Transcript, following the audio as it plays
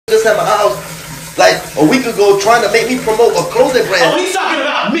just at my house like a week ago trying to make me promote a clothing brand. Oh, he's talking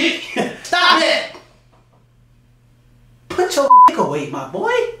about me. Stop it. Put your dick away, my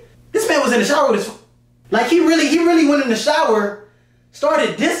boy. This man was in the shower with his... Like, he really went in the shower,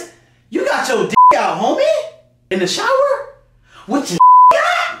 started this... You got your dick out, homie? In the shower? What your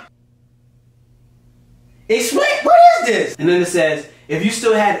got? Explain, what is this? And then it says, if you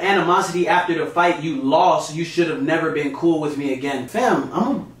still had animosity after the fight you lost, you should have never been cool with me again. Fam, I'm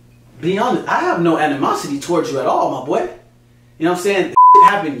gonna be honest, I have no animosity towards you at all, my boy. You know what I'm saying? This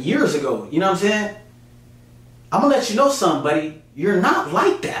happened years ago, you know what I'm saying? I'm gonna let you know something, buddy. You're not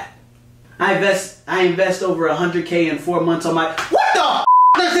like that. I invest over 100K in 4 months on my... What the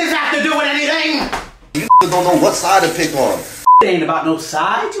does this have to do with anything? You don't know what side to pick on. It ain't about no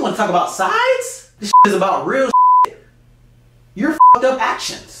sides. You wanna talk about sides? This is about real shit. Your fucked up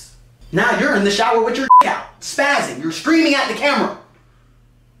actions. Now you're in the shower with your out, spazzing. You're screaming at the camera.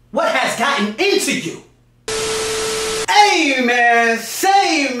 What has gotten into you? Hey man,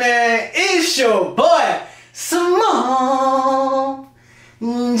 say man, it's your boy SmoothGio,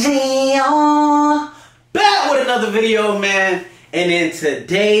 back with another video, man. And in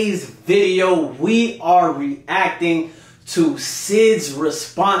today's video, we are reacting to Sid's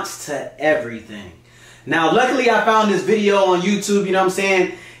response to everything. Now, luckily, I found this video on YouTube, you know what I'm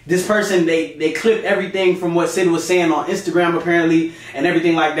saying? This person, they clipped everything from what Sid was saying on Instagram, apparently, and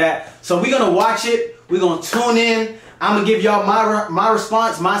everything like that. So we're going to watch it. We're going to tune in. I'm going to give y'all my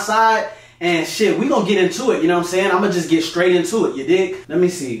response, my side. And shit, we gonna get into it, you know what I'm saying? I'm gonna just get straight into it, you dig? Let me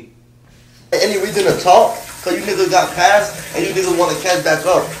see. Any reason to talk? Cause you niggas got past and you niggas wanna catch back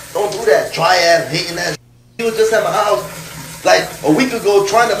up. Don't do that dry ass, hating ass. He was just at my house like a week ago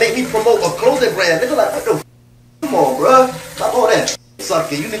trying to make me promote a clothing brand. Nigga like, what the f? Come on, bruh. Stop all that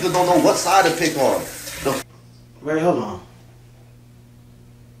sucking. You niggas don't know what side to pick on. Wait, hold on.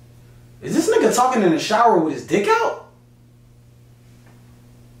 Is this nigga talking in the shower with his dick out?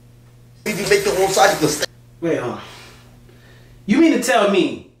 If you make your own side, you can stay. Wait, hold on. You mean to tell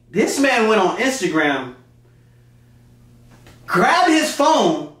me this man went on Instagram, grabbed his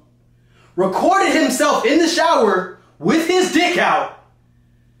phone, recorded himself in the shower with his dick out,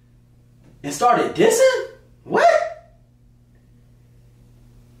 and started dissing? What?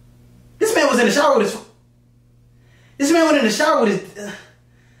 This man was in the shower with his... This man went in the shower with his...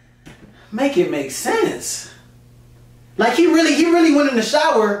 Make it make sense. Like, he really went in the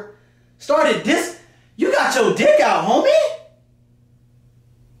shower... Started this. You got your dick out, homie.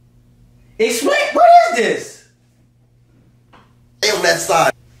 Explain. What is this? Stay on that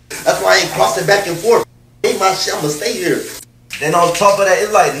side. That's why I ain't crossing back and forth. Ain't my shit. I'ma stay here. Then on top of that,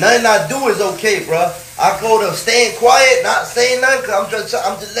 it's like nothing I do is okay, bruh. I go to staying quiet, not saying nothing, cause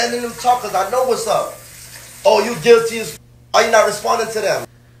I'm just letting them talk, cause I know what's up. Oh, you guilty as? Are you not responding to them?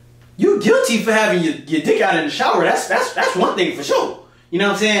 You guilty for having your dick out in the shower. That's one thing for sure. You know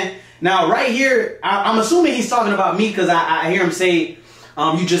what I'm saying? Now, right here, I'm assuming he's talking about me because I hear him say,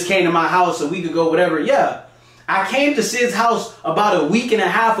 you just came to my house a week ago, whatever. Yeah, I came to Sid's house about a week and a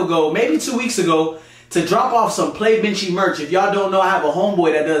half ago, maybe 2 weeks ago, to drop off some Play Benchy merch. If y'all don't know, I have a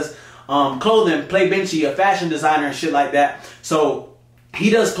homeboy that does clothing, Play Benchy, a fashion designer and shit like that. So he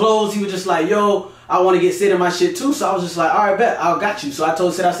does clothes. He was just like, yo, I want to get Sid in my shit too. So I was just like, all right, bet, I got you. So I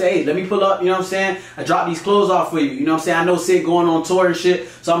told Sid, I said, hey, let me pull up, you know what I'm saying? I dropped these clothes off for you, you know what I'm saying? I know Sid going on tour and shit.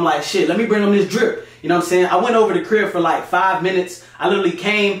 So I'm like, shit, let me bring him this drip. You know what I'm saying? I went over the crib for like 5 minutes. I literally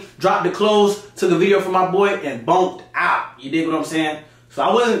came, dropped the clothes, took a video for my boy, and bumped out. You dig what I'm saying? So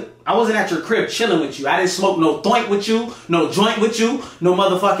I wasn't at your crib chilling with you. I didn't smoke no joint with you, no joint with you, no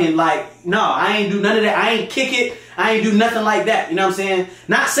motherfucking like, no, I ain't do none of that. I ain't kick it. I ain't do nothing like that. You know what I'm saying?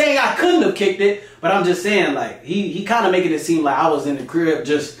 Not saying I couldn't have kicked it, but I'm just saying like he kind of making it seem like I was in the crib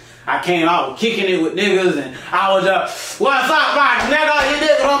just, I came out kicking it with niggas and I was what's up, my nigga? You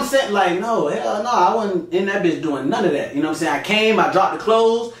dig what I'm saying? Like, no, hell no, I wasn't in that bitch doing none of that. You know what I'm saying? I came, I dropped the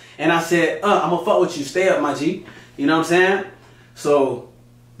clothes, and I said, I'm gonna fuck with you. Stay up, my G. You know what I'm saying? So,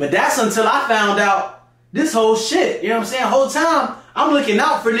 but that's until I found out this whole shit. You know what I'm saying? Whole time, I'm looking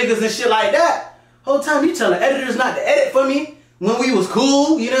out for niggas and shit like that. Whole time, you telling editors not to edit for me when we was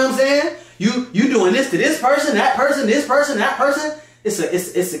cool. You know what I'm saying? You doing this to this person, that person, this person, that person. It's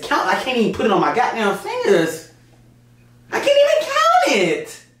a count. I can't even put it on my goddamn fingers. I can't even count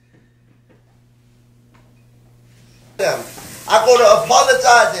it. I go to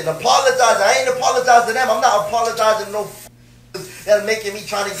apologizing. I ain't apologizing to them. I'm not apologizing to no that's making me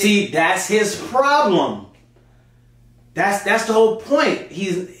trying to get... See, that's his problem. That's the whole point.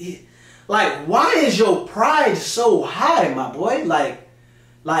 He like, why is your pride so high, my boy?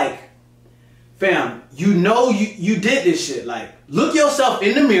 Like, fam, you know you did this shit. Like, look yourself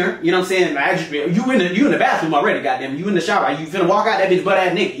in the mirror. You know what I'm saying? You in the bathroom already, goddamn. You in the shower. You finna walk out that bitch butt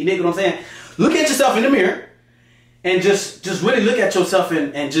ass naked. You nigga what I'm saying? Look at yourself in the mirror and just really look at yourself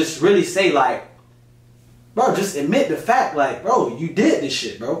and just really say, like, bro, just admit the fact, like, bro, you did this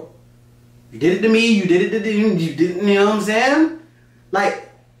shit, bro. You did it to me. You did it to him. You didn't. You know what I'm saying? Like,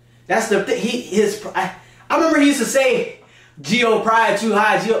 that's the thing. I remember he used to say, Gio pride too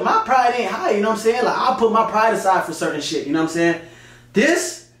high. Gio, my pride ain't high. You know what I'm saying? Like, I'll put my pride aside for certain shit. You know what I'm saying?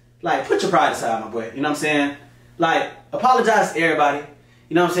 This, like, put your pride aside, my boy. You know what I'm saying? Like, apologize to everybody.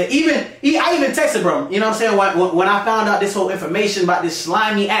 You know what I'm saying? I even texted bro. You know what I'm saying? When I found out this whole information about this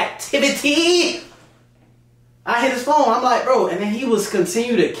slimy activity, I hit his phone. I'm like, bro, and then he was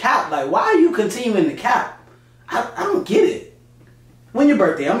continue to cap. Like, why are you continuing to cap? I don't get it. When your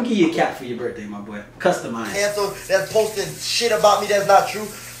birthday? I'm gonna give you a cap for your birthday, my boy. Customized. Cancel that's posting shit about me that's not true.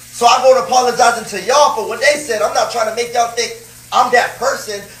 So I go to apologizing to y'all for what they said. I'm not trying to make y'all think I'm that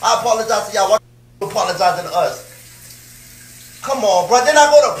person. I apologize to y'all. Why you apologizing to us? Come on, bro. Then I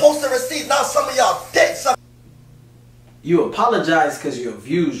go to post the receipt. Now some of y'all dicks. You apologize because your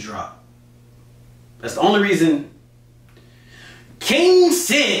views drop. That's the only reason. King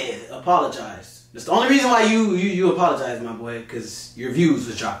Sid apologized. That's the only reason why you apologize, my boy, because your views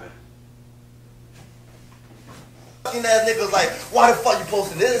was dropping. Fucking ass niggas like, why the fuck you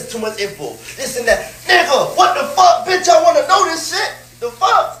posting this? Is too much info. This and that. Nigga, what the fuck, bitch? I want to know this shit. The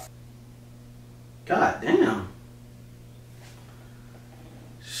fuck? God damn.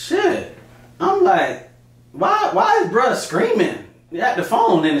 Shit. I'm like, why is bruh screaming at the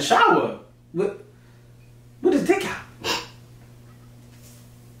phone in the shower with his dick out?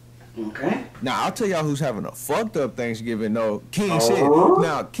 Okay. Now, I'll tell y'all who's having a fucked up Thanksgiving, though. King Sid.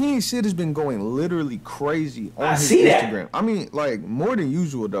 Now, King Sid has been going literally crazy on his Instagram. I mean, like, more than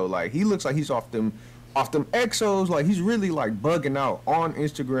usual, though. Like, he looks like he's off them exos. Like, he's really, like, bugging out on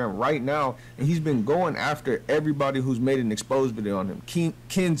Instagram right now. And he's been going after everybody who's made an exposed video on him.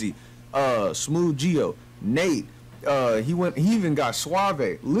 Kenzie, SmoothGio, Nate. He even got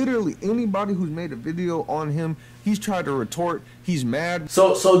Suave. Literally anybody who's made a video on him, he's tried to retort. He's mad.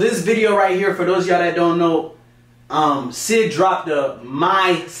 So this video right here, for those of y'all that don't know, Sid dropped the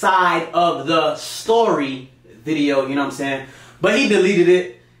my side of the story video, you know what I'm saying? But he deleted it,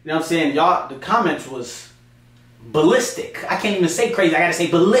 you know what I'm saying? Y'all, the comments was ballistic. I can't even say crazy, I gotta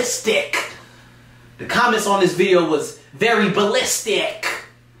say ballistic. The comments on this video was very ballistic.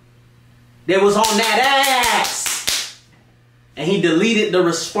 They was on that ass. And he deleted the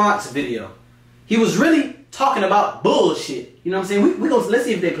response video. He was really talking about bullshit. You know what I'm saying? Let's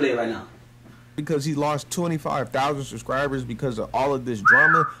see if they play it right now. Because he lost 25,000 subscribers because of all of this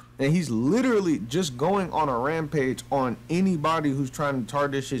drama. And he's literally just going on a rampage on anybody who's trying to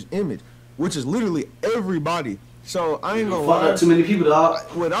tarnish his image. Which is literally everybody. So I ain't gonna lie. Too many people,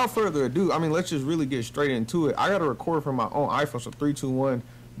 dog. Without further ado, I mean, let's just really get straight into it. I got to record from my own iPhone. So 3, 2, 1,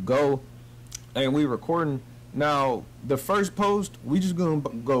 go. And we recording. Now, the first post, we just gonna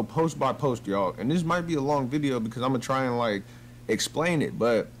go post by post, y'all. And this might be a long video because I'm gonna try and, like, explain it.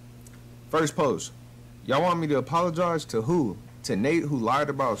 But, first post. Y'all want me to apologize to who? To Nate, who lied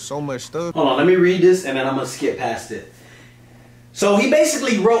about so much stuff? Hold on, let me read this and then I'm gonna skip past it. So, he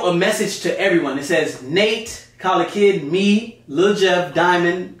basically wrote a message to everyone. It says, Nate, Kala Kid, me, Lil Jeff,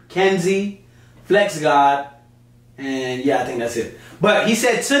 Diamond, Kenzie, Flex God, and yeah, I think that's it. But he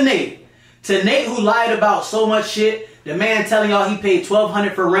said to Nate, who lied about so much shit, the man telling y'all he paid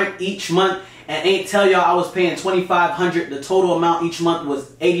 $1,200 for rent each month and ain't tell y'all I was paying $2,500. The total amount each month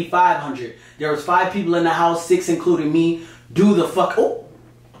was $8,500. There was 5 people in the house, 6 including me. Do the fuck. Oh.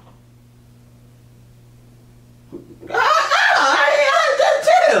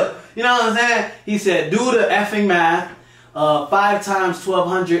 You know what I'm saying? He said, do the effing math. 5 times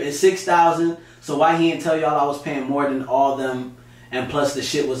 1,200 is 6,000. So why he didn't tell y'all I was paying more than all them? And plus the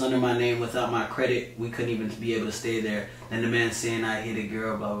shit was under my name without my credit. We couldn't even be able to stay there. And the man saying I hit a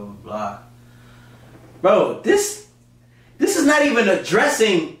girl, blah, blah, blah. Bro, this is not even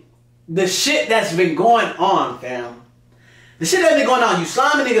addressing the shit that's been going on, fam. The shit that's been going on. You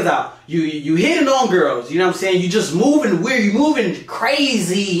sliming niggas out. You hitting on girls. You know what I'm saying? You just moving weird. You moving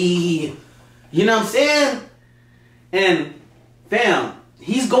crazy. You know what I'm saying? And, fam,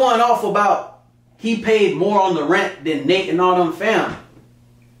 he's going off about he paid more on the rent than Nate and all them fam.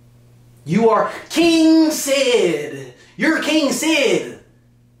 You are King Sid. You're King Sid.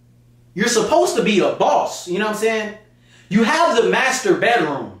 You're supposed to be a boss. You know what I'm saying? You have the master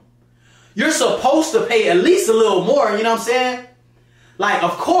bedroom. You're supposed to pay at least a little more. You know what I'm saying? Like,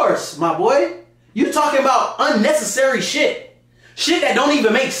 of course, my boy. You talking about unnecessary shit. Shit that don't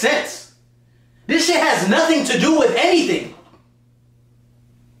even make sense. This shit has nothing to do with anything.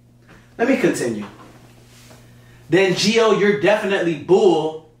 Let me continue. Then Gio, you're definitely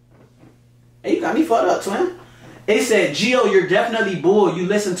bull. Hey, you got me fucked up, twin. It said, Gio, you're definitely bull. You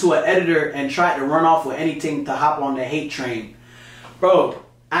listen to an editor and tried to run off with anything to hop on the hate train. Bro,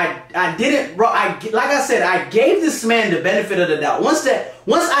 I didn't, bro. Like I said, I gave this man the benefit of the doubt. Once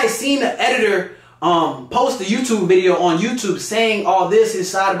I seen the editor post a YouTube video on YouTube saying all this, his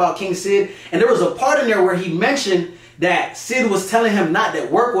side about King Sid, and there was a part in there where he mentioned that Sid was telling him not to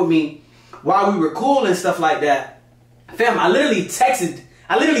work with me while we were cool and stuff like that. Fam, I literally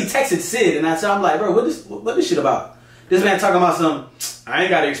texted Sid, and I said, I'm like, bro, what this shit about? This man talking about I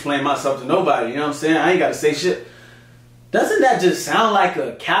ain't got to explain myself to nobody, you know what I'm saying? I ain't got to say shit. Doesn't that just sound like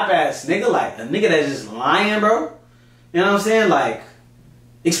a cap-ass nigga? Like a nigga that's just lying, bro? You know what I'm saying? Like,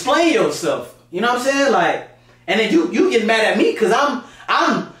 explain yourself. You know what I'm saying? Like, and then you get mad at me because I'm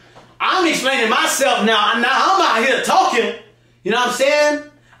explaining myself now. Now I'm out here talking. You know what I'm saying?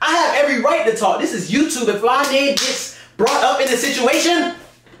 I have every right to talk. This is YouTube. If my name gets brought up in the situation,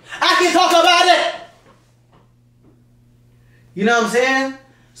 I can talk about it. You know what I'm saying?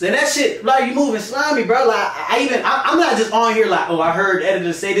 So that shit, like, you moving slimy, bro. Like, I'm not just on here like, oh, I heard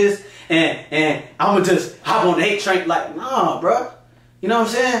editors say this, and I'm gonna just hop on the hate train. Like, nah, bro. You know what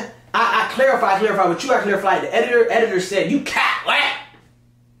I'm saying? I clarify with you. I clarify. The editor said, you cap, what?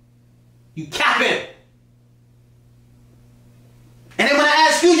 You capping. And then when I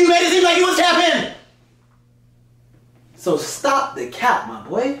asked you, you made it seem like you was capping. So stop the cap, my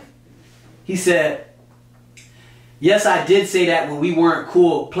boy. He said, yes, I did say that when we weren't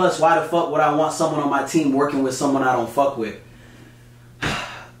cool. Plus, why the fuck would I want someone on my team working with someone I don't fuck with?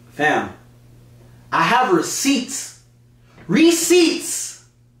 Fam, I have receipts. Receipts.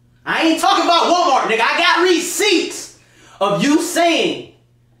 I ain't talking about Walmart, nigga. I got receipts of you saying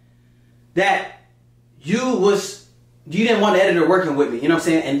that you didn't want the editor working with me. You know what I'm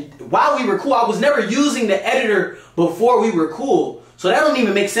saying? And while we were cool, I was never using the editor before we were cool. So that don't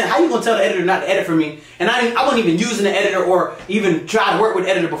even make sense. How you gonna tell the editor not to edit for me? And I wasn't even using the editor or even try to work with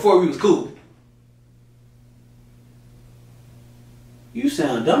the editor before we was cool. You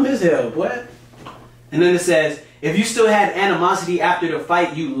sound dumb as hell, boy. And then it says, if you still had animosity after the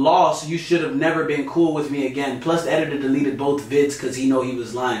fight you lost, you should have never been cool with me again. Plus, the editor deleted both vids because he know he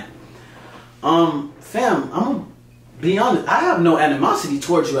was lying. Fam, I'm gonna be honest. I have no animosity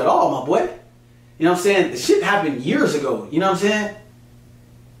towards you at all, my boy. You know what I'm saying? The shit happened years ago. You know what I'm saying?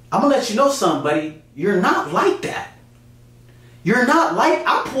 I'm gonna let you know something, buddy. You're not like that. You're not like,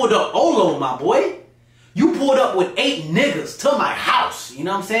 I pulled up Olo, my boy. You pulled up with 8 niggas to my house. You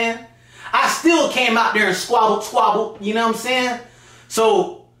know what I'm saying? I still came out there and squabbled, you know what I'm saying?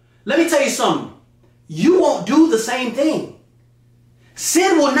 So, let me tell you something. You won't do the same thing.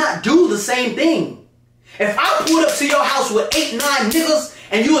 Sid will not do the same thing. If I pulled up to your house with 8, 9 niggas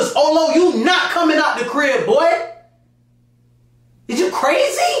and you was Olo, you not coming out the crib, boy. Is you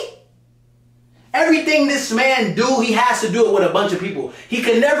crazy? Everything this man do, he has to do it with a bunch of people. He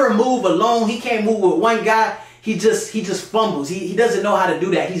can never move alone. He can't move with one guy. He just fumbles. He doesn't know how to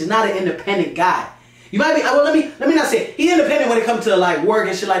do that. He's not an independent guy. You might be, well, let me not say it. He's independent when it comes to like work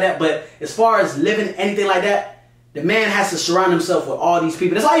and shit like that, but as far as living anything like that, the man has to surround himself with all these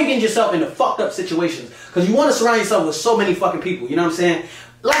people. That's why you get yourself into fucked up situations. Because you want to surround yourself with so many fucking people. You know what I'm saying?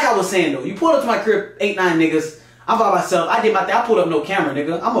 Like I was saying though, you pulled up to my crib, 8, 9 niggas. I'm by myself. I did my thing. I pulled up no camera,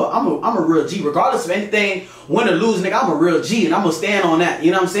 nigga. I'm a real G. Regardless of anything, win or lose, nigga, I'm a real G and I'm gonna stand on that. You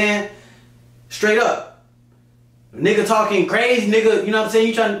know what I'm saying? Straight up. Nigga talking crazy, nigga, you know what I'm saying?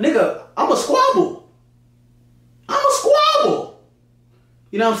 You trying to, nigga, I'm a squabble.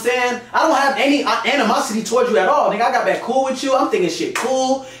 You know what I'm saying? I don't have any animosity towards you at all. Nigga, I got back cool with you. I'm thinking shit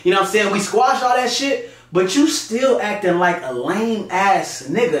cool. You know what I'm saying? We squashed all that shit. But you still acting like a lame ass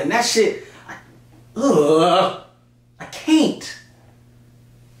nigga. And that shit, I can't.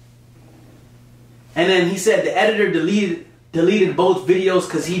 And then he said the editor deleted both videos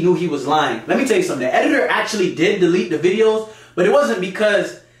because he knew he was lying. Let me tell you something. The editor actually did delete the videos, but it wasn't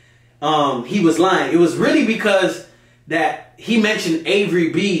because he was lying. It was really because that he mentioned Avery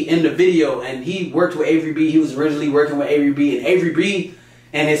B in the video, and he worked with Avery B. He was originally working with Avery B, and Avery B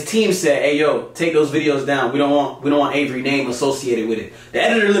and his team said, "Hey, yo, take those videos down. We don't want Avery name associated with it." The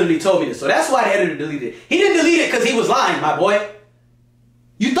editor literally told me this, so that's why the editor deleted it. He didn't delete it because he was lying, my boy.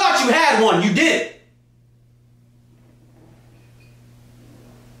 You thought you had one, you did.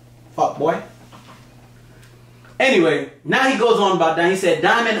 Fuck, boy. Anyway, now he goes on about that. He said,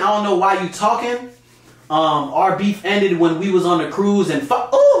 "Diamond, I don't know why you talking. Our beef ended when we was on the cruise and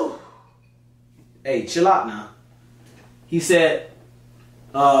fuck." Ooh. Hey, chill out now. He said,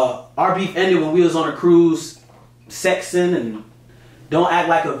 our beef ended when we was on a cruise, sexing, and don't act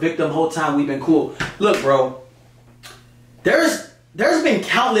like a victim whole time we've been cool. Look, bro, there's been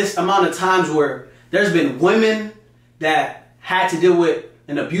countless amount of times where there's been women that had to deal with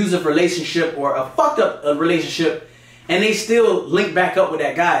an abusive relationship or a fucked up relationship, and they still link back up with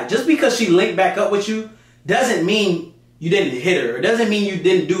that guy. Just because she linked back up with you doesn't mean you didn't hit her. It doesn't mean you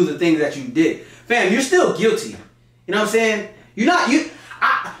didn't do the things that you did. Fam, you're still guilty. You know what I'm saying?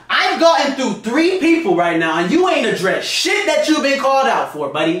 I've gotten through 3 people right now, and you ain't addressed shit that you've been called out for,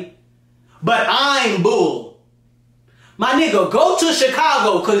 buddy. But I'm bull. My nigga, go to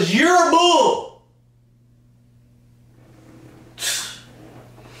Chicago, because you're bull.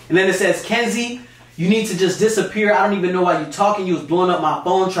 And then it says, Kenzie, you need to just disappear. I don't even know why you're talking. You was blowing up my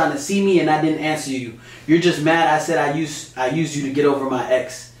phone trying to see me, and I didn't answer you. You're just mad I said I used you to get over my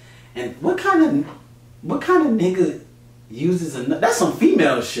ex. And what kind of nigga uses a nut? That's some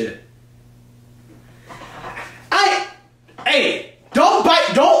female shit. Hey, don't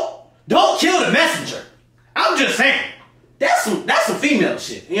kill the messenger. I'm just saying. That's some female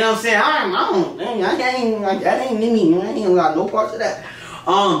shit. You know what I'm saying? I ain't got no parts of that.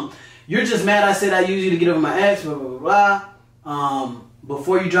 You're just mad I said I used you to get over my ex, blah, blah, blah, blah.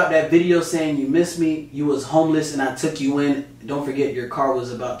 Before you dropped that video saying you missed me, you was homeless and I took you in. Don't forget your car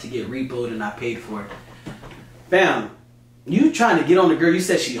was about to get repoed and I paid for it. Fam, you trying to get on the girl, you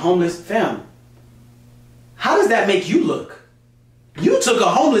said she homeless. Fam, how does that make you look? You took a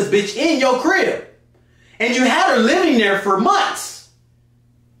homeless bitch in your crib and you had her living there for months.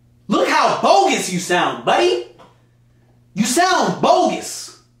 Look how bogus you sound, buddy. You sound bogus.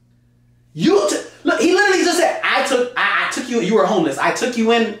 Look, he literally just said, I took you, you were homeless. I took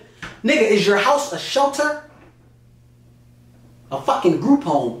you in. Nigga, is your house a shelter? A fucking group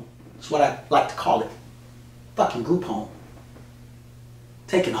home. That's what I like to call it. Fucking group home.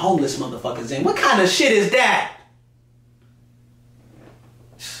 Taking homeless motherfuckers in. What kind of shit is that?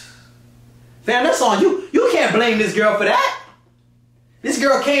 Fam, that's on you. You can't blame this girl for that. This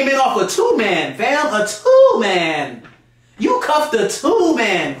girl came in off a 2-man, fam. A 2-man. You cuffed a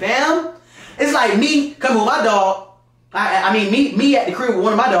 2-man, fam. It's like me coming with my dog. I mean, me at the crib with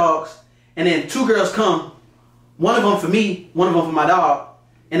one of my dogs. And then 2 girls come. One of them for me, one of them for my dog.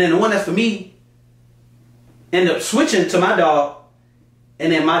 And then the one that's for me end up switching to my dog.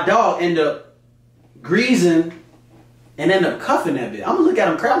 And then my dog end up greasing and end up cuffing that bitch. I'm going to look at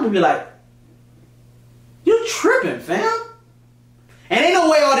him crap. I'm going to be like, you tripping, fam. And ain't no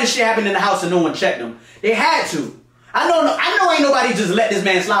way all this shit happened in the house and no one checked them. They had to. I know ain't nobody just let this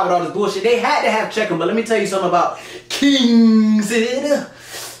man slide with all this bullshit. They had to have checked him. But let me tell you something about King Sid.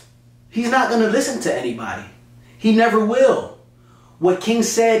 He's not going to listen to anybody. He never will. What King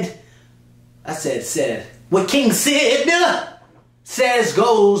said, what King Sid says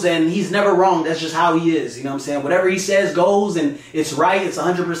goes, and he's never wrong. That's just how he is. You know what I'm saying? Whatever he says goes, and it's right. It's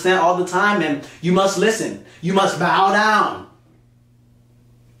 100% all the time, and you must listen. You must bow down.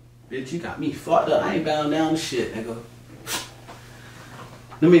 Bitch, you got me fucked up. I ain't bowing down to shit, nigga.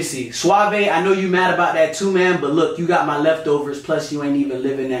 Let me see. Suave, I know you mad about that 2-man, but look, you got my leftovers, plus you ain't even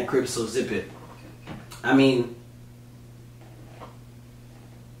live in that crib, so zip it. I mean,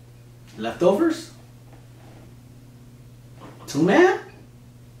 leftovers? 2-man?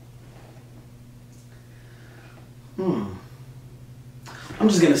 I'm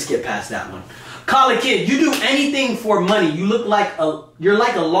just gonna skip past that one. Call a kid. You do anything for money. You look like you're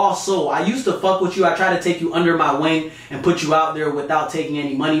like a lost soul. I used to fuck with you. I tried to take you under my wing and put you out there without taking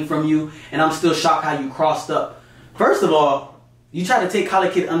any money from you. And I'm still shocked how you crossed up. First of all, you try to take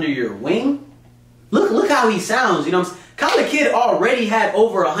Khaled Kid under your wing? Look how he sounds. You know what I'm saying? Khaled Kid already had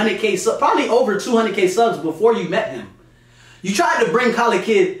over 100K subs, probably over 200K subs before you met him. You tried to bring Khaled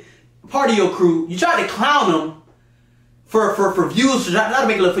Kid part of your crew. You tried to clown him. For views, not to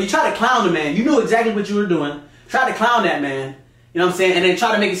make it look, you try to clown the man. You knew exactly what you were doing. Try to clown that man. You know what I'm saying? And then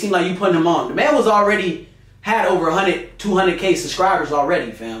try to make it seem like you putting him on. The man was already, had over 100, 200K subscribers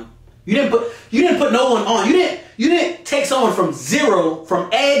already, fam. You didn't put no one on. You didn't take someone from zero, from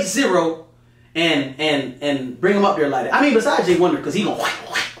egg zero, and bring him up there like that. I mean, besides Jay Wonder, because he gonna,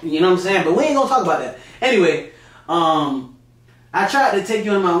 you know what I'm saying? But we ain't gonna talk about that. Anyway, I tried to take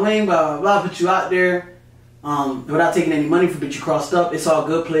you in my wing, blah, blah, blah, put you out there. Without taking any money from it, you crossed up. It's all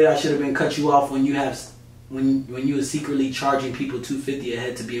good, player. I should have been cut you off when you were secretly charging people $250 a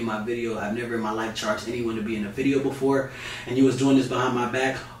head to be in my video. I've never in my life charged anyone to be in a video before, and you was doing this behind my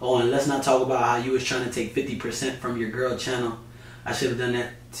back. Oh, and let's not talk about how you was trying to take 50% from your girl channel. I should have done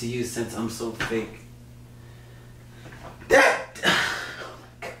that to you since I'm so fake.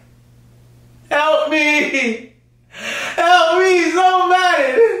 Help me! Help me, somebody!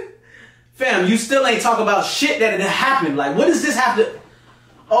 ain't talk about shit that had happened. Like, what does this have to...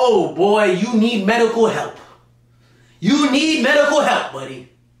 Oh, boy, you need medical help. You need medical help, buddy.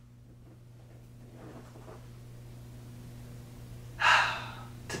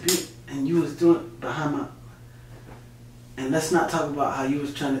 And you was doing behind my... And let's not talk about how you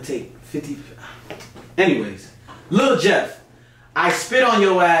was trying to take 50... Anyways, Lil Jeff, I spit on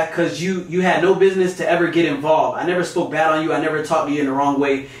your ass because you had no business to ever get involved. I never spoke bad on you. I never talked to you in the wrong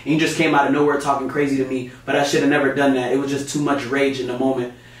way. And you just came out of nowhere talking crazy to me. But I should have never done that. It was just too much rage in the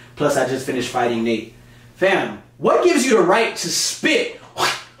moment. Plus, I just finished fighting Nate. Fam, what gives you the right to spit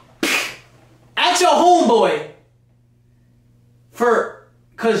at your homeboy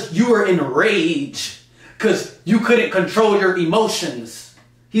because you were in rage? Because you couldn't control your emotions.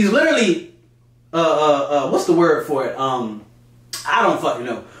 He's literally, what's the word for it? I don't fucking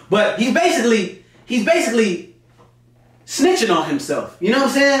know. But he's basically snitching on himself. You know what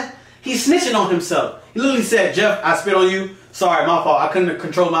I'm saying? He's snitching on himself. He literally said, Jeff, I spit on you. Sorry, my fault. I couldn't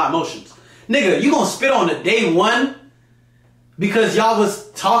control my emotions. Nigga, you gonna spit on the day one because y'all was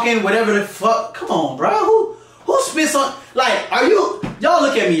talking whatever the fuck? Come on, bro. Who spits on... Like, are you... Y'all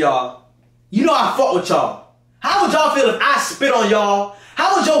look at me, y'all. You know I fuck with y'all. How would y'all feel if I spit on y'all?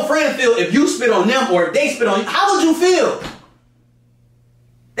 How would your friend feel if you spit on them or if they spit on you? How would you feel?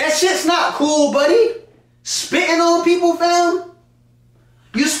 That shit's not cool, buddy. Spitting on people, fam.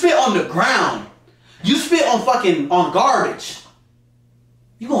 You spit on the ground. You spit on on garbage.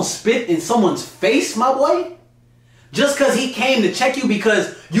 You gonna spit in someone's face, my boy? Just cause he came to check you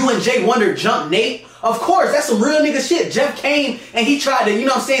because you and Jay Wonder jumped Nate? Of course, that's some real nigga shit. Jeff came and he tried to, you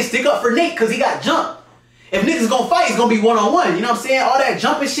know what I'm saying, stick up for Nate cause he got jumped. If niggas gonna fight, it's gonna be one-on-one. You know what I'm saying? All that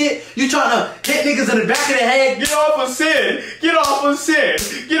jumping shit, you trying to hit niggas in the back of the head. Get off of Sid. Get off of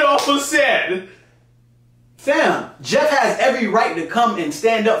Sid. Get off of Sid. Fam, Jeff has every right to come and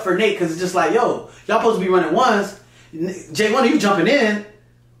stand up for Nate because it's just like, yo, y'all supposed to be running ones. Jay Wonder, you jumping in.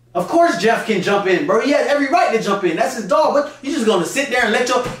 Of course Jeff can jump in, bro. He has every right to jump in. That's his dog. What? You just gonna sit there and let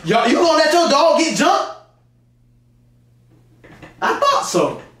you gonna let your dog get jumped? I thought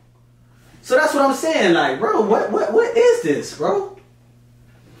so. So that's what I'm saying. Like, bro, what is this, bro?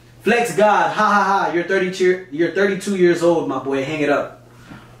 Flex God, ha ha ha. You're 32 years old, my boy. Hang it up.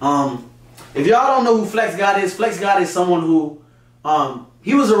 If y'all don't know who Flex God is someone who,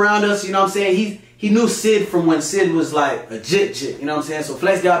 he was around us, you know what I'm saying? He knew Sid from when Sid was like a jit, you know what I'm saying? So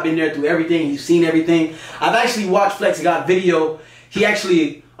Flex God been there through everything. He's seen everything. I've actually watched Flex God video. He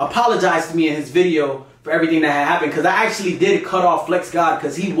actually apologized to me in his video for everything that had happened because I actually did cut off Flex God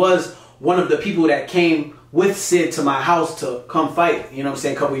because he was one of the people that came with Sid to my house to come fight, you know what I'm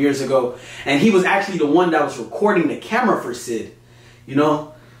saying, a couple years ago. And he was actually the one that was recording the camera for Sid, you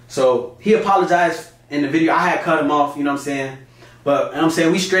know? So he apologized in the video. I had cut him off, you know what I'm saying? But I'm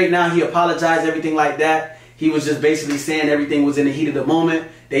saying we straight now. He apologized, everything like that. He was just basically saying everything was in the heat of the moment.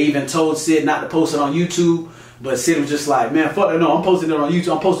 They even told Sid not to post it on YouTube. But Sid was just like, man, fuck it, no, I'm posting it on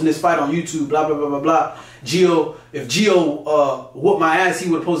YouTube. I'm posting this fight on YouTube, blah, blah, blah, blah, blah. If Gio whooped my ass, he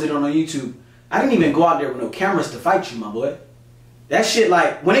would have posted it on YouTube. I didn't even go out there with no cameras to fight you, my boy. That shit,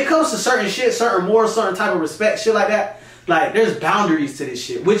 like, when it comes to certain shit, certain morals, certain type of respect, shit like that, like, there's boundaries to this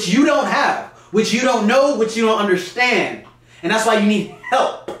shit, which you don't have, which you don't know, which you don't understand. And that's why you need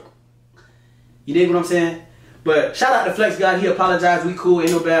help. You dig what I'm saying? But shout out to Flex God. He apologized. We cool. Ain't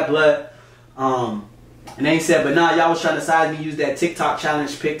no bad blood. And they ain't said, but nah, y'all was trying to size me, use that TikTok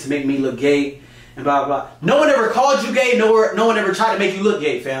challenge pic to make me look gay and blah, blah, blah. No one ever called you gay. No one ever tried to make you look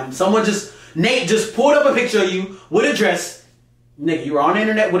gay, fam. Nate just pulled up a picture of you with a dress. Nigga, you were on the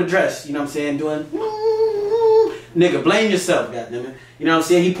internet with a dress. You know what I'm saying? Doing, nigga, blame yourself, goddammit. You know what I'm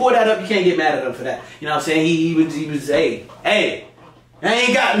saying? He pulled that up. You can't get mad at him for that. You know what I'm saying? He was, hey, that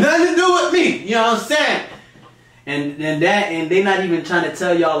ain't got nothing to do with me. You know what I'm saying? And they not even trying to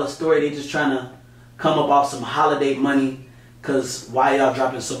tell y'all a story. They just trying to come up off some holiday money. Cause why y'all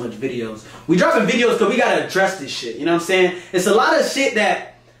dropping so much videos? We dropping videos because we gotta address this shit. You know what I'm saying? It's a lot of shit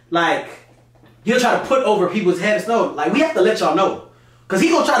that, like, he'll try to put over people's heads. No, like, we have to let y'all know. Cause he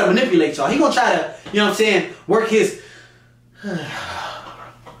gonna try to manipulate y'all. He gonna try to, you know what I'm saying, work his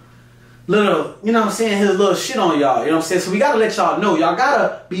little, you know what I'm saying, his little shit on y'all. You know what I'm saying? So we gotta let y'all know. Y'all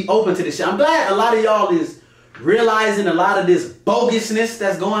gotta be open to this shit. I'm glad a lot of y'all is realizing a lot of this bogusness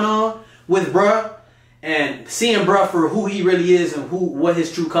that's going on with bruh. And seeing bruh for who he really is and what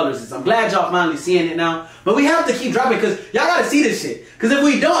his true colors is. I'm glad y'all finally seeing it now. But we have to keep dropping because y'all gotta see this shit. Because if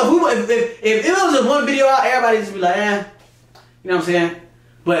we don't, if it was just one video out, everybody just be like, eh. You know what I'm saying?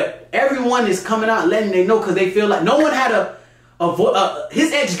 But everyone is coming out and letting they know because they feel like no one had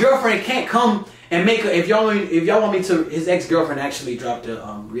his ex-girlfriend can't come and make if y'all want me to, his ex-girlfriend actually dropped a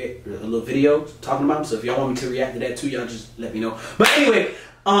little video talking about him. So if y'all want me to react to that too, y'all just let me know. But anyway,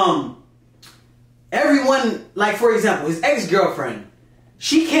 everyone, like for example, his ex-girlfriend,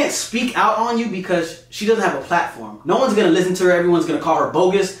 she can't speak out on you because she doesn't have a platform. No one's gonna listen to her. Everyone's gonna call her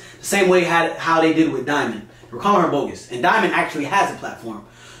bogus, the same way how they did with Diamond. They were calling her bogus, and Diamond actually has a platform.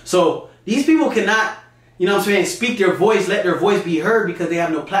 So these people cannot, you know what I'm saying, speak their voice, let their voice be heard because they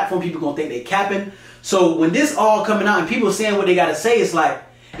have no platform. People gonna think they capping. So when this all coming out and people saying what they gotta say, it's like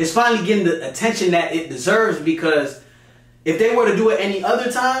it's finally getting the attention that it deserves, because if they were to do it any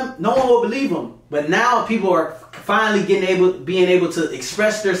other time, no one will believe them. But now people are finally being able to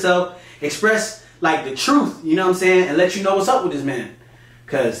express themselves, express like the truth, you know what I'm saying, and let you know what's up with this man,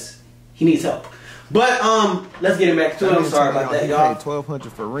 cause he needs help. But let's get him back to it. I'm sorry about that, y'all. Paid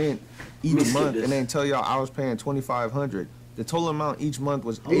 $1,200 for rent each month, and then tell y'all I was paying $2,500. The total amount each month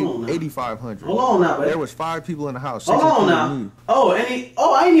was $8,500. Hold on now, there was 5 people in the house. Hold on now. Oh,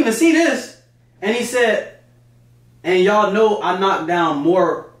 I didn't even see this. And he said, and y'all know I knocked down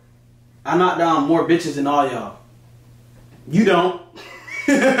more bitches than all y'all. You don't.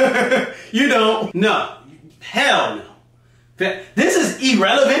 You don't. No. Hell no. This is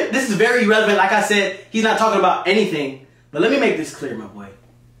irrelevant. This is very irrelevant. Like I said, he's not talking about anything. But let me make this clear, my boy.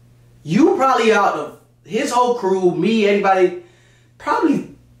 You probably out of his whole crew, me, anybody,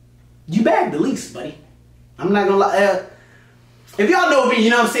 probably you bagged the least, buddy. I'm not gonna lie. If y'all know me, you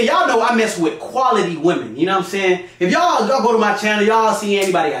know what I'm saying? Y'all know I mess with quality women, you know what I'm saying? If y'all go to my channel, y'all see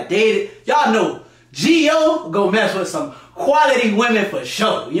anybody I dated, y'all know Gio go mess with some quality women for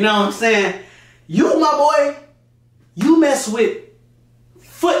sure, you know what I'm saying? You, my boy, you mess with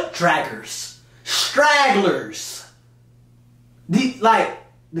foot draggers, stragglers.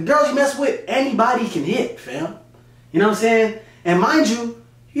 The girls you mess with, anybody can hit, fam. You know what I'm saying? And mind you,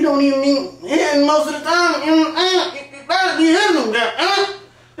 you don't even mean hitting most of the time. You better be hitting them,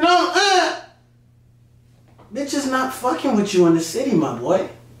 you know, bitches not fucking with you in the city, my boy.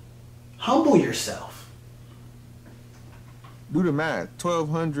 Humble yourself. Do the math.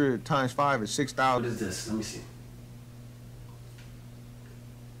 1,200 times 5 is 6,000. What is this? Let me see.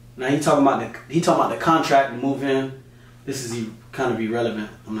 Now he talking about the contract to move in. This is kind of irrelevant.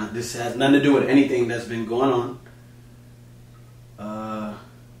 This has nothing to do with anything that's been going on.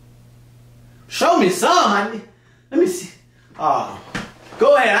 Show me some. Let me see. Oh,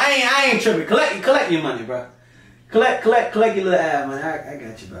 go ahead. I ain't tripping. Collect your money, bro. Collect your little ad money. I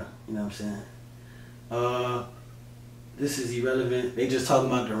got you, bro. You know what I'm saying? This is irrelevant. They just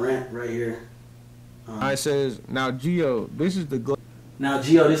talking about the rent right here. I says, now Gio, this is the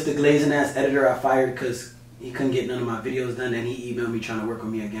glazing ass editor I fired because he couldn't get none of my videos done, and he emailed me trying to work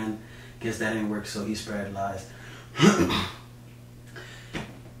with me again. Guess that didn't work, so he spread lies.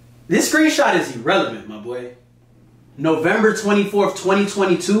 This screenshot is irrelevant, my boy. November 24th,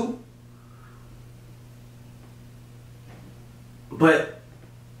 2022. But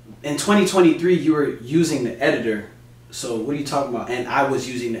in 2023, you were using the editor. So what are you talking about? And I was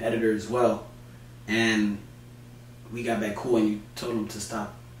using the editor as well. And we got back cool, and you told him to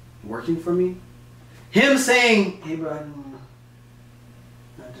stop working for me. Him saying, hey bro, I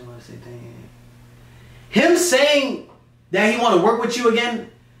just want to say thank you. Him saying that he want to work with you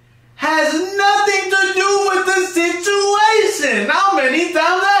again has nothing to do with the situation. How many times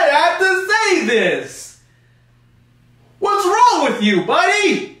I have to say this? What's wrong with you,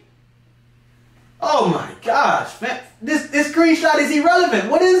 buddy? Oh my gosh, man. This screenshot is irrelevant.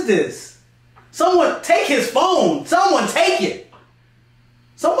 What is this? Someone take his phone. Someone take it.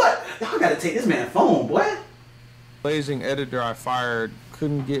 Someone, y'all gotta take this man's phone, boy. Blazing editor I fired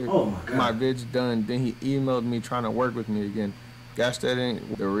couldn't get my vids done. Then he emailed me trying to work with me again. Gosh, that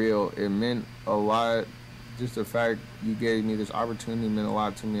ain't the real. It meant a lot. Just the fact you gave me this opportunity meant a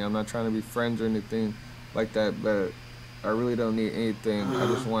lot to me. I'm not trying to be friends or anything like that, but I really don't need anything. I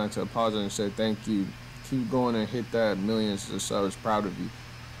just wanted to pause and say thank you. Keep going and hit that millions of subs. Proud of you.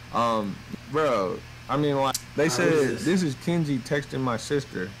 Bro, I mean, like, they said this is Kenzie texting my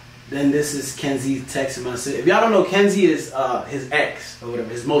sister. Then this is Kenzie texting my sister. If y'all don't know, Kenzie is his ex, or whatever,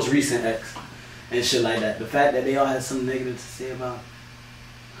 his most recent ex, and shit like that. The fact that they all had something negative to say about,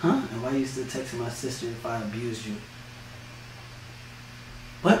 and why you still texting my sister if I abused you?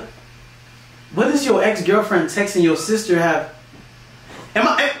 What does your ex-girlfriend texting your sister have?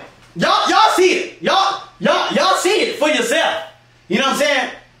 Y'all see it. Y'all see it for yourself. You know what I'm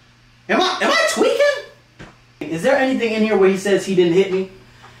saying? Am I tweaking? Is there anything in here where he says he didn't hit me? I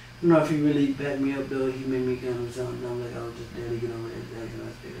don't know if he really backed me up though. He made me kind of something. I'm like, I was just there to get over there.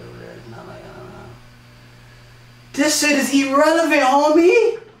 It's not like, I don't know. This shit is irrelevant,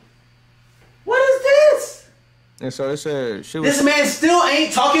 homie. What And so it said shit was. This man still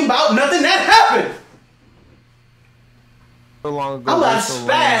ain't talking about nothing that happened. So long ago, I'm about to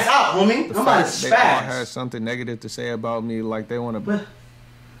spaz out, homie. I'm about to spaz. They all had something negative to say about me, like they want to.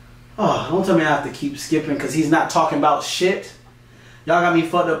 Oh, don't tell me I have to keep skipping because he's not talking about shit. Y'all got me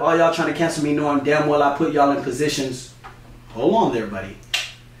fucked up. All y'all trying to cancel me knowing damn well I put y'all in positions. Hold on there, buddy.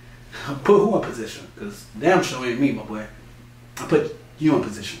 I put who in position? Because damn sure ain't me, my boy. I put you in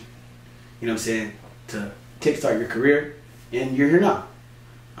position. You know what I'm saying? To kickstart your career. And you're here now.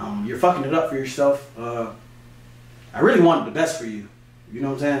 You're fucking it up for yourself. I really wanted the best for you. You know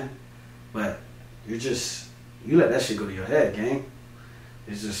what I'm saying? But you let that shit go to your head, gang.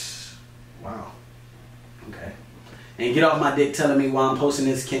 It's just, wow. Okay. And get off my dick telling me why I'm posting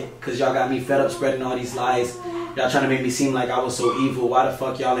this because y'all got me fed up spreading all these lies. Y'all trying to make me seem like I was so evil. Why the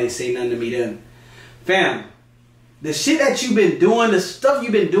fuck y'all ain't say nothing to me then? Fam, the shit that you've been doing, the stuff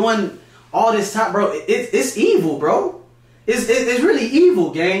you've been doing all this time, bro, it's evil, bro. It's really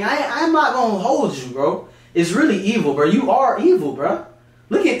evil, gang. I'm not going to hold you, bro. It's really evil, bro. You are evil, bro.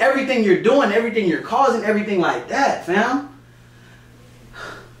 Look at everything you're doing, everything you're causing, everything like that, fam.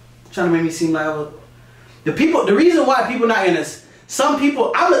 Trying to make me seem like the reason why people not in this, some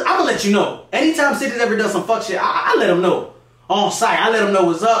people, I'm gonna let you know. Anytime City's ever done some fuck shit, I let them know. On site, I let them know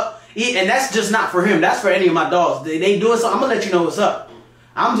what's up. And that's just not for him. That's for any of my dogs. They doing something, I'm gonna let you know what's up.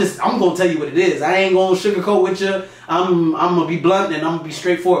 I'm gonna tell you what it is. I ain't gonna sugarcoat with you. I'm gonna be blunt and I'm gonna be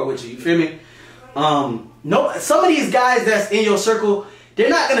straightforward with you. You feel me? No, some of these guys that's in your circle,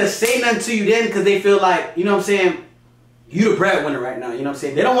 they're not gonna say nothing to you then because they feel like, you know what I'm saying, you the breadwinner right now. You know what I'm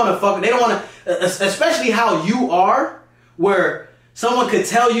saying? They don't want to fuck. They don't want to, especially how you are, where someone could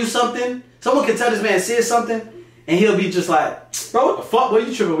tell you something. Someone could tell this man says something, and he'll be just like, bro, what the fuck? What are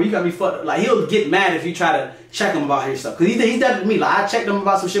you tripping? Well, you got me fucked up. Like, he'll get mad if you try to check him about his stuff. Because he's done it to me. Like, I checked him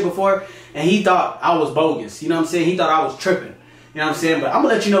about some shit before, and he thought I was bogus. You know what I'm saying? He thought I was tripping. You know what I'm saying? But I'm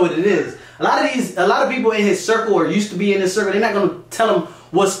going to let you know what it is. A lot of people in his circle or used to be in his circle, they're not going to tell him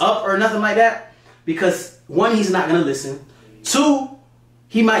what's up or nothing like that. Because, one, he's not going to listen. Two,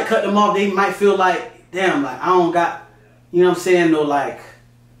 he might cut them off. They might feel like, damn, like, I don't got, you know what I'm saying, no, like,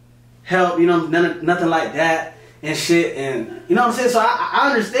 help, you know, nothing like that and shit. And, you know what I'm saying? So I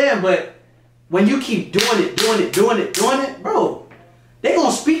understand, but when you keep doing it, bro, they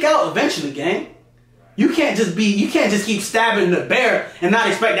going to speak out eventually, gang. You can't just keep stabbing the bear and not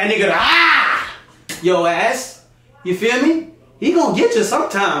expect that nigga to, your ass. You feel me? He going to get you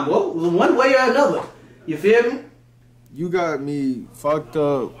sometime, bro, one way or another. You feel me? You got me fucked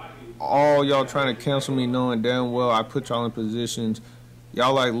up. All y'all trying to cancel me knowing damn well I put y'all in positions.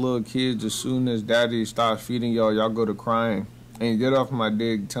 Y'all like little kids. As soon as daddy stops feeding y'all go to crying. And get off my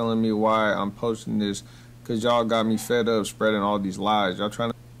dick telling me why I'm posting this. Because y'all got me fed up spreading all these lies. Y'all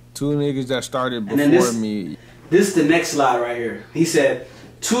trying to... Two niggas that started before me. This is the next slide right here. He said,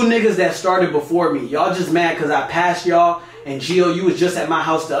 2 niggas that started before me. Y'all just mad because I passed y'all. And Gio, you was just at my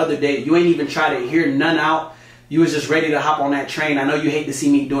house the other day. You ain't even try to hear none out. You was just ready to hop on that train. I know you hate to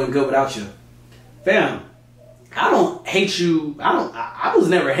see me doing good without you. Fam, I don't hate you. I was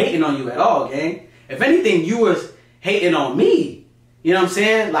never hating on you at all, gang. If anything, you was hating on me. You know what I'm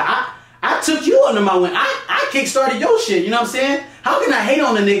saying? Like, I took you under my wing. I kickstarted your shit. You know what I'm saying? How can I hate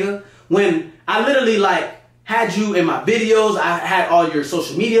on a nigga when I literally, like, had you in my videos? I had all your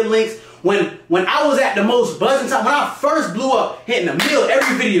social media links. When I was at the most buzzing time, when I first blew up, hitting a mill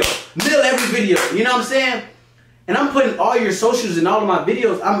every video. You know what I'm saying? And I'm putting all your socials and all of my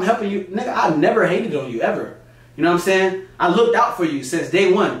videos. I'm helping you. Nigga, I never hated on you, ever. You know what I'm saying? I looked out for you since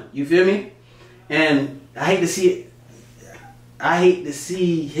day one. You feel me? And I hate to see it. I hate to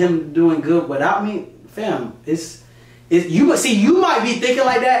see him doing good without me. Fam, you might be thinking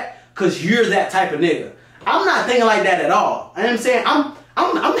like that because you're that type of nigga. I'm not thinking like that at all. You know what I'm saying?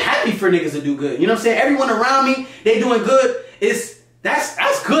 I'm happy for niggas to do good. You know what I'm saying? Everyone around me, they doing good.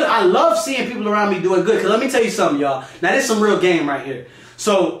 That's good. I love seeing people around me doing good. Because let me tell you something, y'all. Now, this is some real game right here.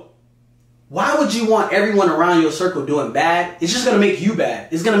 So, why would you want everyone around your circle doing bad? It's just going to make you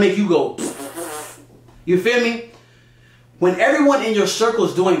bad. It's going to make you go, you feel me? When everyone in your circle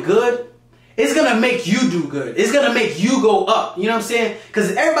is doing good, it's going to make you do good. It's going to make you go up. You know what I'm saying?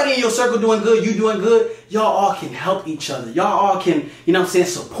 Because everybody in your circle doing good, you doing good, y'all all can help each other. Y'all all can, you know what I'm saying,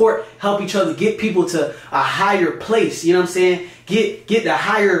 support, help each other, get people to a higher place. You know what I'm saying? Get the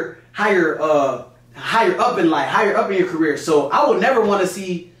higher up in life, higher up in your career. So I would never want to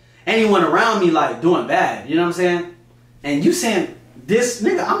see anyone around me like doing bad. You know what I'm saying? And you saying this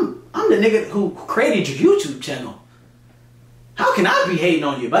nigga, I'm the nigga who created your YouTube channel. How can I be hating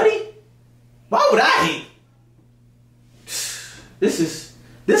on you, buddy? Why would I hate? This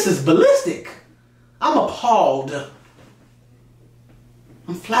is ballistic. I'm appalled.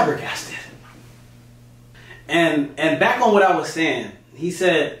 I'm flabbergasted. And back on what I was saying, he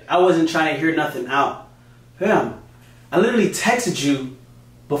said I wasn't trying to hear nothing out. Fam, I literally texted you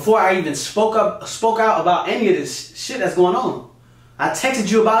before I even spoke out about any of this shit that's going on. I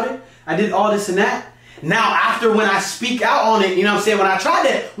texted you about it. I did all this and that. Now after when I speak out on it, you know what I'm saying? When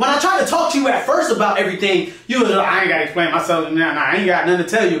I tried to talk to you at first about everything, you was like, I ain't gotta explain myself now. Nah, I ain't got nothing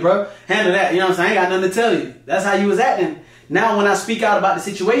to tell you, bro. Handle that. You know what I'm saying? I ain't got nothing to tell you. That's how you was acting. Now when I speak out about the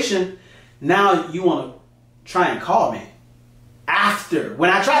situation, now you wanna try and call me. After. When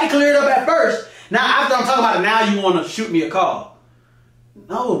I tried to clear it up at first, now after I'm talking about it, now you wanna shoot me a call.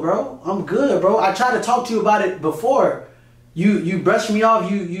 No, bro. I'm good, bro. I tried to talk to you about it before. You brushed me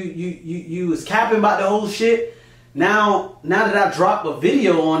off. You was capping about the whole shit. Now that I dropped a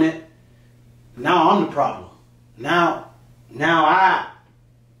video on it, now I'm the problem. Now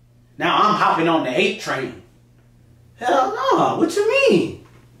I'm hopping on the 8 train. Hell no. What you mean?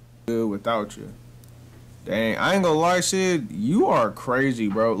 Good without you. Dang, I ain't gonna lie, Sid. You are crazy,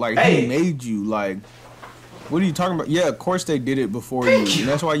 bro. Like, hey. He made you. Like, what are you talking about? Yeah, of course they did it before you. And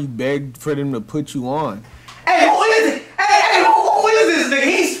that's why you begged for them to put you on. Hey, who is it? Hey, who is this nigga?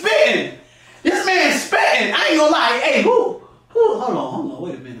 He's spitting. This man's spitting. I ain't gonna lie. Hey, who? Hold on.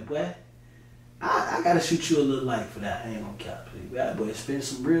 Wait a minute, boy. I gotta shoot you a little light for that. I ain't gonna cap. Ya Boy spitting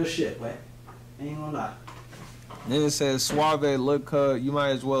some real shit, boy. I ain't gonna lie. Then it says, Suave, look, you might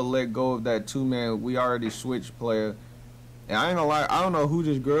as well let go of that 2-man. We already switched player. And I ain't gonna lie, I don't know who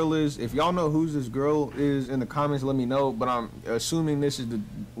this girl is. If y'all know who this girl is in the comments, let me know. But I'm assuming this is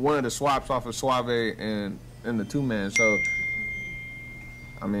one of the swaps off of Suave and the 2-man. So,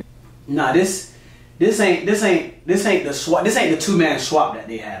 I mean, nah, this ain't the swap. This ain't the 2-man swap that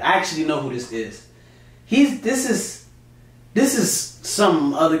they had. I actually know who this is. This is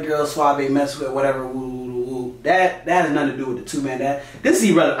some other girl Suave mess with, whatever. That has nothing to do with the 2-man. This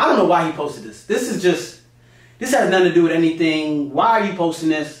is irrelevant. I don't know why he posted this. This has nothing to do with anything. Why are you posting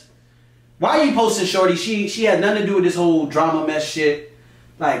this? Why are you posting Shorty? She had nothing to do with this whole drama mess shit.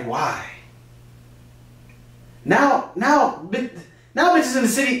 Like, why? Now bitches in the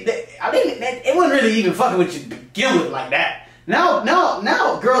city, it wasn't really even fucking with you to begin with like that.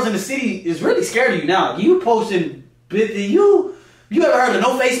 Now girls in the city is really scared of you now. You posting, you ever heard of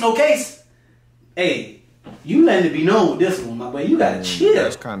no face, no case? Hey, you letting it be known with this one, my boy. You gotta chill.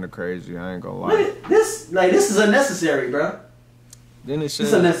 That's kind of crazy. I ain't gonna lie. This is unnecessary, bro. Then it says,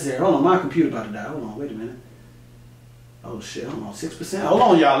 it's unnecessary. Hold on, my computer about to die. Hold on, wait a minute. Oh shit, hold on, 6%. Hold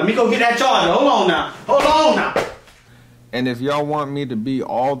on, y'all. Let me go get that charger. Hold on now. And if y'all want me to be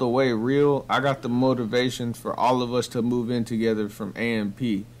all the way real, I got the motivation for all of us to move in together from AMP.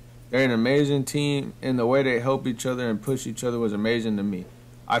 They're an amazing team, and the way they help each other and push each other was amazing to me.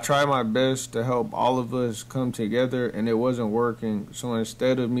 I tried my best to help all of us come together, and it wasn't working. So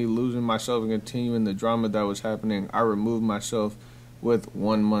instead of me losing myself and continuing the drama that was happening, I removed myself with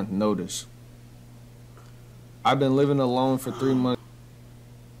 1 month notice. I've been living alone for 3 months.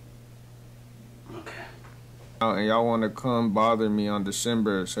 Okay. And y'all want to come bother me on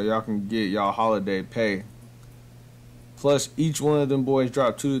December so y'all can get y'all holiday pay. Plus, each one of them boys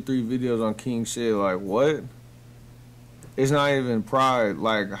dropped 2 to 3 videos on King shit. Like, what? It's not even pride.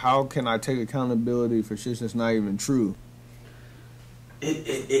 Like, how can I take accountability for shit that's not even true?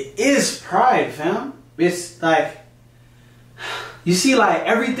 It is pride, fam. It's like, you see, like,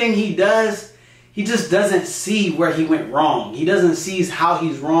 everything he does, he just doesn't see where he went wrong. He doesn't see how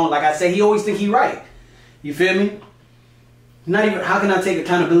he's wrong. Like I said, he always think he right. You feel me? Not even, how can I take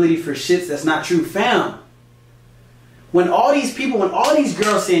accountability for shits that's not true, fam? When all these people, when all these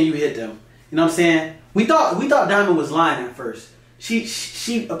girls saying you hit them, you know what I'm saying? We thought Diamond was lying at first. She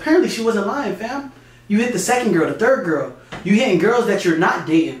apparently she wasn't lying, fam. You hit the second girl, the third girl. You hitting girls that you're not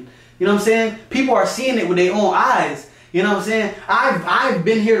dating. You know what I'm saying? People are seeing it with their own eyes. You know what I'm saying? I've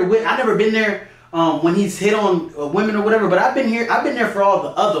been here to win. I've never been there when he's hit on women or whatever, but I've been here. I've been there for all the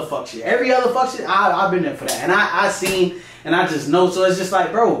other fuck shit. Every other fuck shit, I've been there for that. And I seen and I just know. So it's just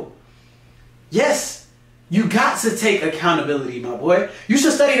like, bro, yes. You got to take accountability, my boy. You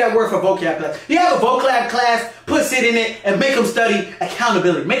should study that word for vocab class. You have a vocab class, put Sid in it, and make them study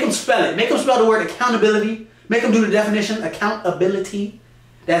accountability. Make them spell it. Make them spell the word accountability. Make them do the definition, accountability.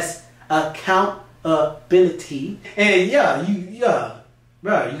 That's accountability. And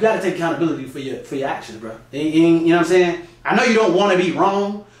bro, you got to take accountability for your actions, bro. You know what I'm saying? I know you don't want to be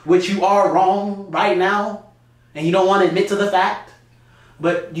wrong, which you are wrong right now, and you don't want to admit to the fact,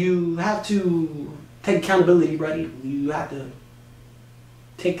 but you have to take accountability, buddy. You have to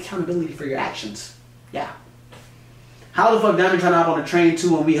take accountability for your actions. Yeah. How the fuck Diamond trying to hop on a train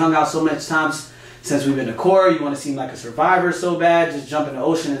too when we hung out so much times Since we've been to court, you want to seem like a survivor so bad. Just jump in the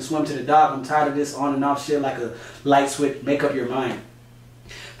ocean and swim to the dock. I'm tired of this on and off shit like a light switch. Make up your mind.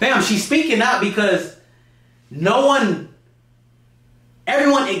 Fam, she's speaking out because everyone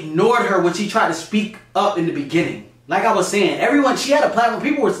ignored her when she tried to speak up in the beginning. Like I was saying, she had a platform.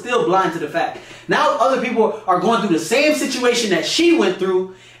 People were still blind to the fact. Now other people are going through the same situation that she went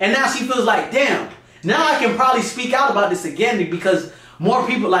through. And now she feels like, damn, now I can probably speak out about this again because more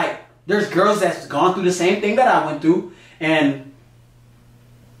people, like, there's girls that's gone through the same thing that I went through. And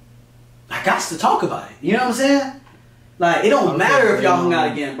I got to talk about it. You know what I'm saying? Like, it don't matter if y'all hung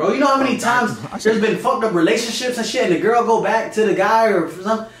out again, bro. You know how many times there's been fucked up relationships and shit and the girl go back to the guy or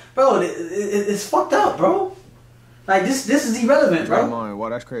something? Bro, it's fucked up, bro. Like, this is irrelevant, bro. Wow,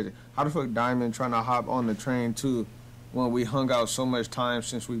 that's crazy. How the fuck Diamond trying to hop on the train, too, when we hung out so much time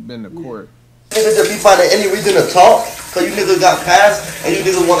since we've been to court? Niggas just be finding any reason to talk, cause you niggas got past and you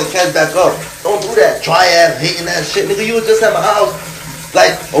niggas want to catch back up. Don't do that dry ass hating that shit, nigga. You was just at my house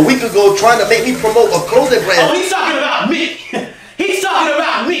like a week ago trying to make me promote a clothing brand. Oh, he's talking about me. He's talking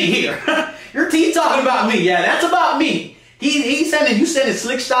about me here. He's talking about me. Yeah, that's about me. You sending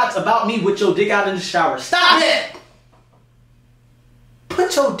slick shots about me with your dick out in the shower. Stop it.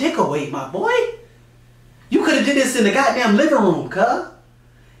 Put your dick away, my boy. You could have did this in the goddamn living room, cuz.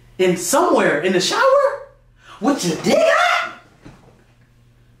 In somewhere in the shower? With your dick out?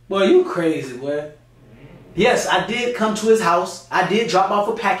 Boy, you crazy, boy. Yes, I did come to his house. I did drop off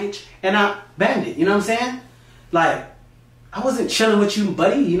a package and I banged it. You know what I'm saying? Like, I wasn't chilling with you,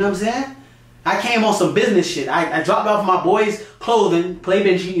 buddy. You know what I'm saying? I came on some business shit. I dropped off my boy's clothing, Play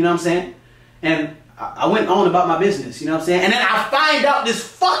Benji, you know what I'm saying? And I went on about my business, you know what I'm saying? And then I find out this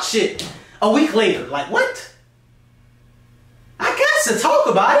fuck shit a week later. Like, what? I got to talk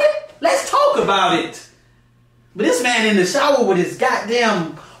about it. Let's talk about it. But this man in the shower with his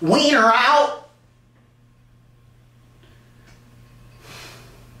goddamn wiener out.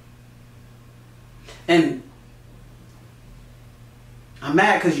 And I'm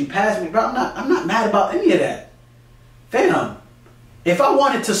mad because you passed me, bro. I'm not mad about any of that. Fam, if I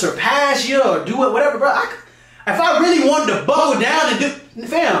wanted to surpass you or do it, whatever, bro, if I really wanted to buckle down and do,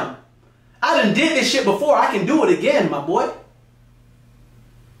 fam, I done did this shit before. I can do it again, my boy.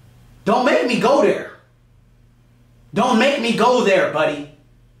 Don't make me go there. Don't make me go there, buddy.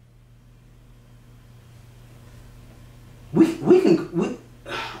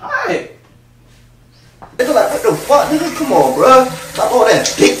 Alright. Nigga, like, what the fuck, nigga? Come on, bro. Stop all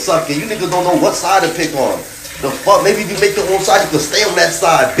that dick sucking. You niggas don't know what side to pick on. The fuck? Maybe if you make your own side, you can stay on that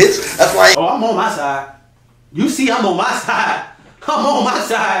side, bitch. That's why I'm on my side. You see, I'm on my side. I'm on my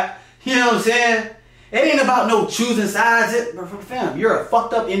side. You know what I'm saying? It ain't about no choosing sides. Fam, you're a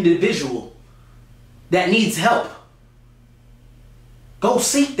fucked up individual that needs help. Go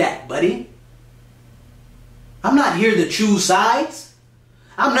seek that, buddy. I'm not here to choose sides.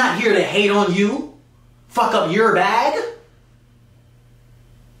 I'm not here to hate on you. Fuck up your bag.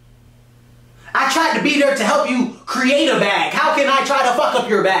 I tried to be there to help you create a bag. How can I try to fuck up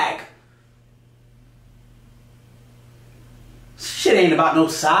your bag? Shit ain't about no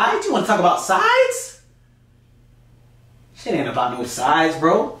sides. You want to talk about sides? Shit ain't about no sides,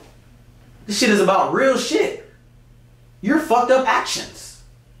 bro. This shit is about real shit. Your fucked up actions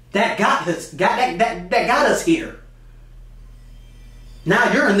that got us here.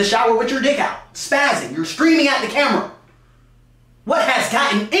 Now you're in the shower with your dick out, spazzing. You're screaming at the camera. What has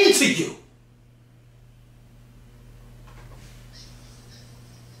gotten into you?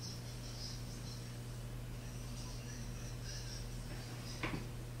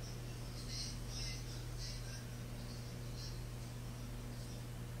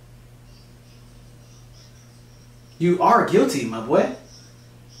 You are guilty, my boy.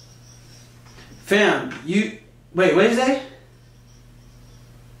 Fam, wait, what did you say?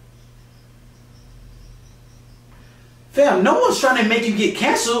 Fam, no one's trying to make you get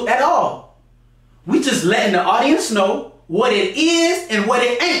canceled at all. We just letting the audience know what it is and what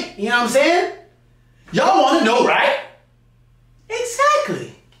it ain't. You know what I'm saying? Y'all want to know, right?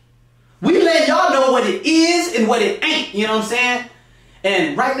 Exactly. We letting y'all know what it is and what it ain't. You know what I'm saying?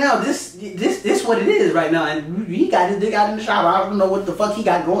 And right now, this what it is right now. And he got his dick out in the shower. I don't know what the fuck he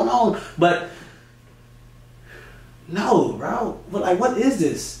got going on. But, no, bro. But like, what is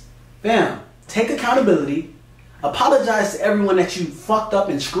this? Fam, take accountability. Apologize to everyone that you fucked up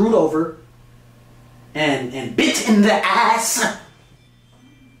and screwed over. And bit in the ass.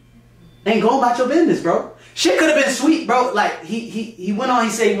 And go about your business, bro. Shit could have been sweet, bro. Like, he went on, he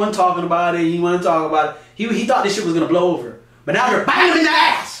said he wasn't talking about it. He wasn't talking about it. He thought this shit was going to blow over. But now they're biting him in the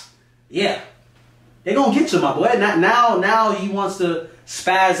ass. Yeah. They gonna get you, my boy. Now he wants to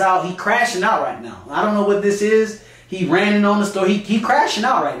spaz out. He crashing out right now. I don't know what this is. He ran on the store. He crashing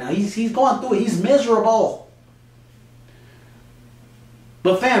out right now. He's going through it. He's miserable.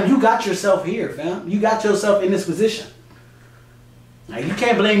 But fam, you got yourself here, fam. You got yourself in this position. Like, you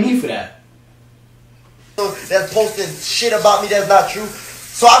can't blame me for that. That's posting shit about me that's not true.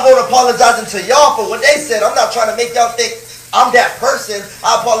 So I go to apologizing to y'all for what they said. I'm not trying to make y'all think I'm that person.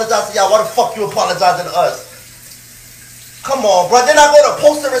 I apologize to y'all. Why the fuck you apologizing to us? Come on, bro. Then I go to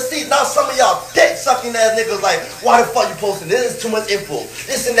post a receipt. Now some of y'all dick sucking ass niggas like, why the fuck you posting? This is too much info.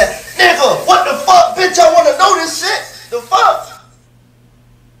 This and that. Nigga, what the fuck, bitch? I want to know this shit. The fuck?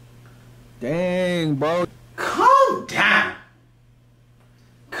 Dang, bro. Calm down.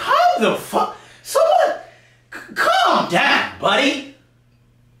 Calm the fuck. Someone, calm down, buddy.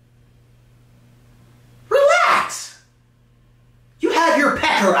 Relax. You have your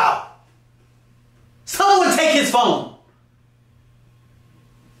pecker out. Someone take his phone.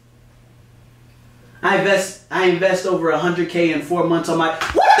 I invest over 100K in 4 months on my.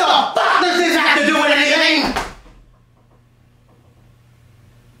 What the fuck does this have to do with anything?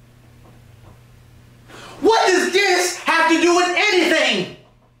 What does this have to do with anything?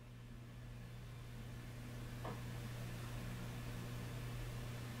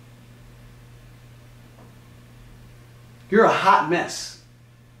 You're a hot mess.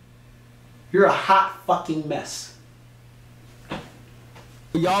 You're a hot fucking mess.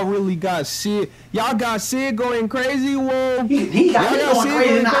 Y'all really got Sid. Y'all got Sid going crazy. Whoa. He got y'all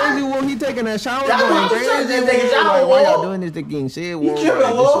going crazy. Whoa. He taking that shower That's going crazy. Like, why y'all doing this to King Sid? Whoa. You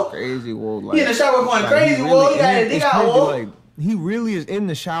tripping, whoa. Crazy. Whoa. Like, he in the shower going crazy. Really, whoa. He got it. Like, he really is in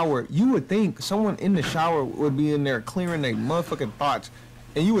the shower. You would think someone in the shower would be in there clearing their motherfucking thoughts,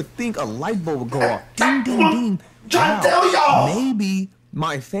 and you would think a light bulb would go off. Ding, ding, ding. Trying to tell y'all. Maybe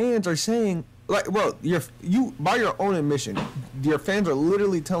my fans are saying, like, well, you by your own admission, your fans are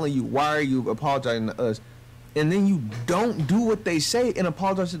literally telling you, why are you apologizing to us? And then you don't do what they say and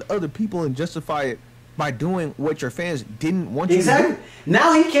apologize to other people and justify it by doing what your fans didn't want you to do.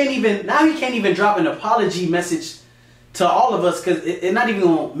 Now he can't even drop an apology message to all of us because it's not even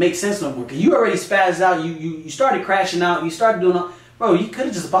gonna make sense no more. Cause you already spazzed out. You started crashing out. You started doing all. Bro, you could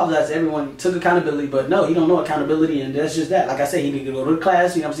have just apologized to everyone, took accountability, but no, he don't know accountability, and that's just that. Like I said, he need to go to the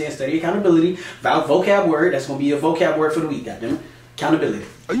class, you know what I'm saying, study accountability, vocab word, that's going to be a vocab word for the week, goddamn it. Accountability.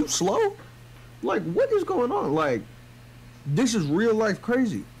 Are you slow? Like, what is going on? Like, this is real life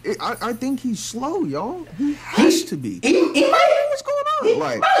crazy. I think he's slow, y'all. He has to be. He might. What's going on?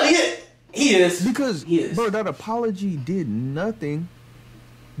 Like, he is. Because, he is. Bro, that apology did nothing.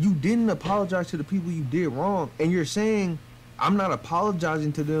 You didn't apologize to the people you did wrong, and you're saying, I'm not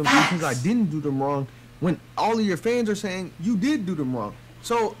apologizing to them because I didn't do them wrong, when all of your fans are saying you did do them wrong.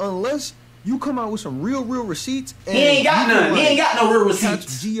 So unless you come out with some real receipts, and he ain't got none. He ain't got no real catch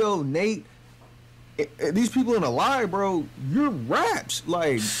receipts. Gio, Nate, these people in a lie, bro. You're raps.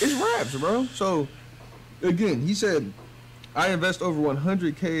 Like, it's raps, bro. So again, he said, I invest over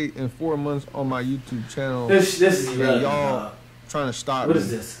 100K in 4 months on my YouTube channel. This is irrelevant. Y'all trying to stop What me. is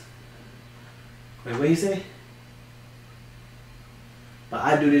this? Wait, what he say? But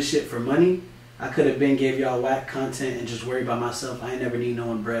I do this shit for money. I could have been gave y'all whack content and just worry about myself. I ain't never need no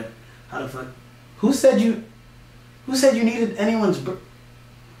one bread. How the fuck? Who said you needed anyone's bread?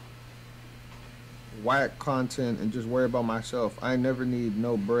 Whack content and just worry about myself. I never need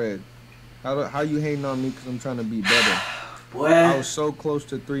no bread. How you hating on me because I'm trying to be better? Boy, I was so close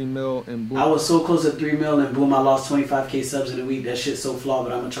to 3 mil and boom. I was so close to 3 mil and boom, I lost 25K subs in a week. That shit's so flawed,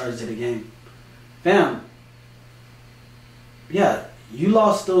 but I'm gonna charge to the game. Fam. Yeah. You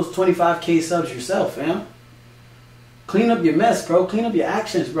lost those 25K subs yourself, fam. Clean up your mess, bro. Clean up your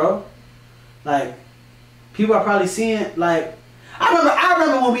actions, bro. Like, people are probably seeing, like, I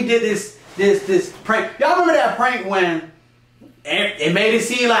remember when we did this prank. Y'all remember that prank when it made it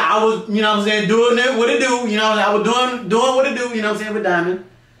seem like I was, you know what I'm saying, doing it what it do, you know, I was doing what it do, you know what I'm saying, with Diamond.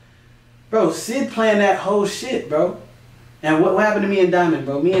 Bro, Sid playing that whole shit, bro. And what happened to me and Diamond,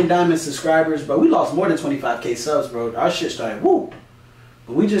 bro? Me and Diamond subscribers, bro, we lost more than 25K subs, bro. Our shit started, woo.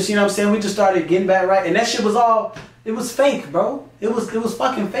 But we just, you know what I'm saying, we just started getting back right. And that shit was all, it was fake, bro. It was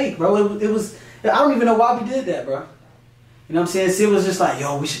fucking fake, bro. It was, I don't even know why we did that, bro. You know what I'm saying? Sid was just like,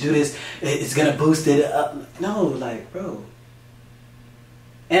 yo, we should do this. It's going to boost it up. No, like, bro.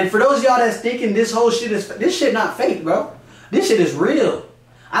 And for those of y'all that's thinking this whole shit is, this shit not fake, bro. This shit is real.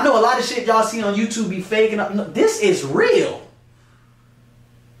 I know a lot of shit y'all see on YouTube be fake. And no, this is real.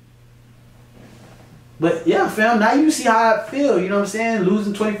 But yeah, fam, now you see how I feel, you know what I'm saying?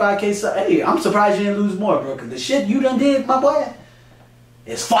 Losing 25K subs. Hey, I'm surprised you didn't lose more, bro. Because the shit you done did, my boy,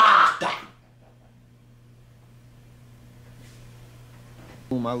 is fucked up.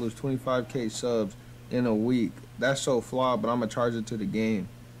 Boom, I lose 25K subs in a week. That's so flawed, but I'm going to charge it to the game.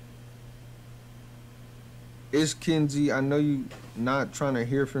 It's Kenzie. I know you not trying to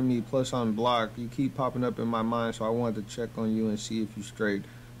hear from me, plus I'm blocked. You keep popping up in my mind, so I wanted to check on you and see if you straight.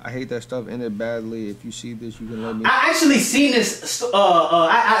 I hate that stuff ended badly. If you see this, you can let me. I actually seen this.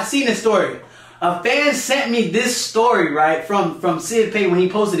 I seen this story. A fan sent me this story, right, from Sid Pay when he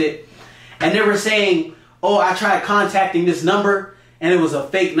posted it, and they were saying, "Oh, I tried contacting this number, and it was a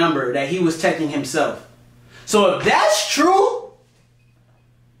fake number that he was texting himself." So if that's true,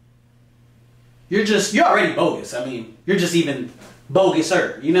 you're already bogus. I mean, you're just even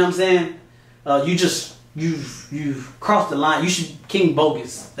boguser. You know what I'm saying? You've crossed the line. You should king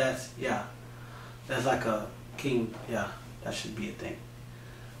bogus. That's like a king. Yeah, that should be a thing.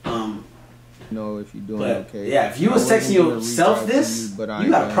 Know if you're doing okay. Yeah, if you was texting yourself this, you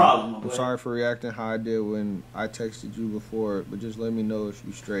got a problem. I'm sorry for reacting how I did when I texted you before, but just let me know if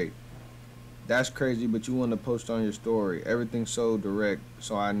you straight. That's crazy, but you want to post on your story. Everything's so direct,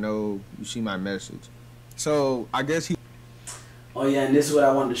 so I know you see my message. So I guess he. Oh yeah, and this is what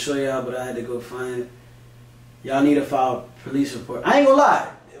I wanted to show y'all, but I had to go find it. Y'all need to file a police report. I ain't gonna lie.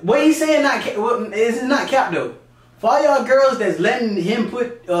 What he's saying is not cap though. For all y'all girls that's letting him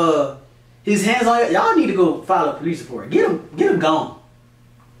put his hands on y'all need to go file a police report. Get him gone.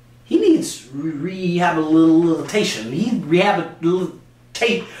 He needs rehabilitation. Y'all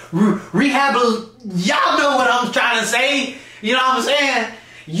know what I'm trying to say. You know what I'm saying?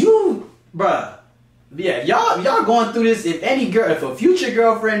 Bruh. Yeah, y'all going through this. If a future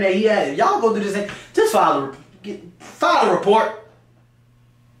girlfriend that he had, if y'all go through this, just file a report.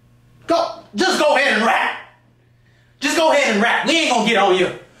 Just go ahead and rap. Just go ahead and rap. We ain't gonna get on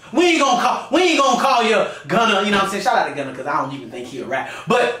you. We ain't gonna call you Gunna. You know what I'm saying? Shout out to Gunna because I don't even think he'll rap.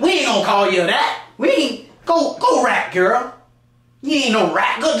 But we ain't gonna call you that. We ain't go rap, girl. You ain't no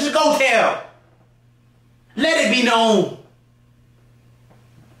rap. Just go tell. Let it be known.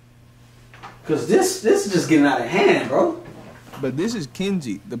 Cause this is just getting out of hand, bro. But this is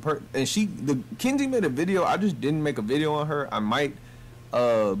Kenzie, Kenzie made a video. I just didn't make a video on her. I might,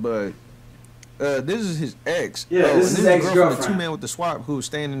 but this is his ex. Yeah, this is his ex-girlfriend. The 2 man with the swap who was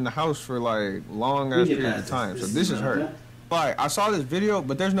staying in the house for like long ass period of time. So this is her. Like, I saw this video,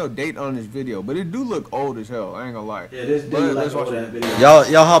 but there's no date on this video. But it do look old as hell. I ain't gonna lie. Yeah, this dude let's watch that video.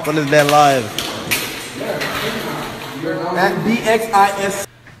 Y'all hop on this damn live. At BXIS.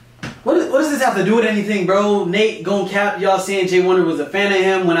 What does this have to do with anything, bro? Nate gon' cap y'all saying Jay Wonder was a fan of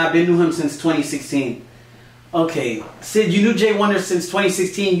him when I've been knew him since 2016. Okay, Sid, you knew Jay Wonder since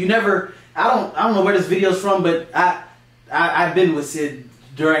 2016. You never. I don't know where this video's from, but I've been with Sid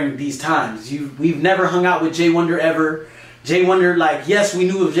during these times. We've never hung out with Jay Wonder ever. Jay Wonder, like, yes, we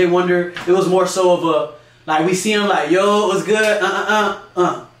knew of Jay Wonder. It was more so of a, like, we see him like, yo, it was good,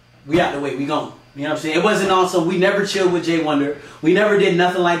 we out the way, we gone. You know what I'm saying? It wasn't also, we never chilled with Jay Wonder. We never did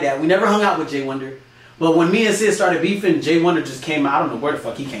nothing like that. We never hung out with Jay Wonder. But when me and Sid started beefing, Jay Wonder just came out. I don't know where the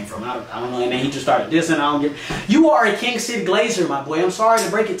fuck he came from. I don't know. And then he just started dissing. You are a King Sid Glazer, my boy. I'm sorry to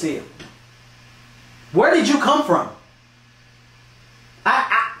break it to you. Where did you come from?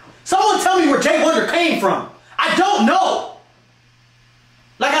 Someone tell me where Jay Wonder came from. I don't know.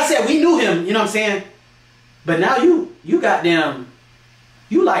 Like I said, we knew him, you know what I'm saying? But now you goddamn,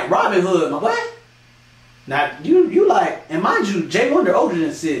 you like Robin Hood, my boy. Now, you like, and mind you, Jay Wonder older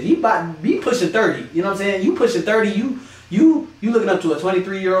than Sid. He pushing 30, you know what I'm saying? You pushing 30, you looking up to a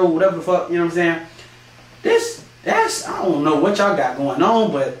 23-year-old, whatever the fuck, you know what I'm saying? That's, I don't know what y'all got going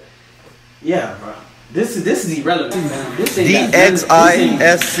on, but yeah, bro. This is irrelevant, man. This ain't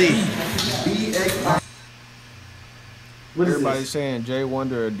DXISC. Everybody's saying Jay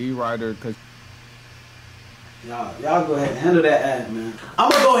Wonder a D-Rider because y'all go ahead and handle that ad, man.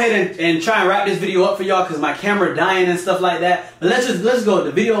 I'm gonna go ahead and try and wrap this video up for y'all because my camera dying and stuff like that. But let's go.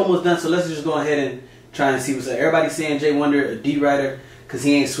 The video almost done, so let's just go ahead and try and see what's up. Everybody's saying Jay Wonder a D-Rider because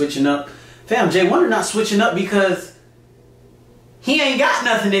he ain't switching up. Fam, Jay Wonder not switching up because he ain't got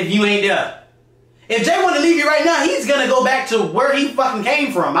nothing if you ain't there. If Jay Wonder leave you right now, he's gonna go back to where he fucking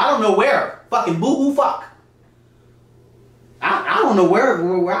came from. I don't know where. Fucking boo-hoo fuck. I don't know where I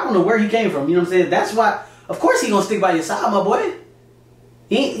don't know where he came from. You know what I'm saying? That's why. Of course he gonna stick by your side, my boy.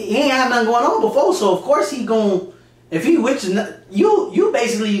 He ain't had nothing going on before, so of course he gonna. If he with you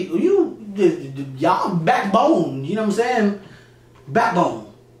basically y'all backbone. You know what I'm saying?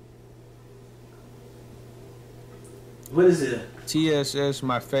 Backbone. What is it? TSS,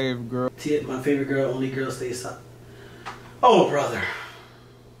 my favorite girl. My favorite girl, only girl stays up. Oh, brother.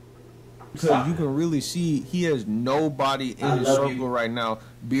 So you can really see he has nobody in his circle right now.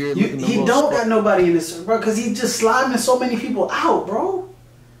 Beard looking he don't got nobody in his circle, bro, because he's just sliding so many people out, bro.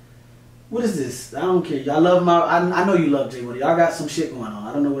 What is this? I don't care. Y'all love my. I know you love J Money. Y'all got some shit going on.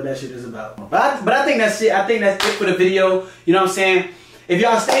 I don't know what that shit is about. But I think that's it. I think that's it for the video. You know what I'm saying? If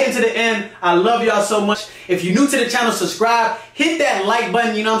y'all stayed into the end, I love y'all so much. If you're new to the channel, subscribe. Hit that like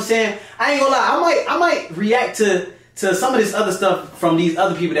button. You know what I'm saying? I ain't gonna lie. I might react to some of this other stuff from these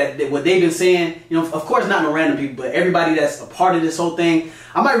other people that what they've been saying. You know, of course not no random people, but everybody that's a part of this whole thing.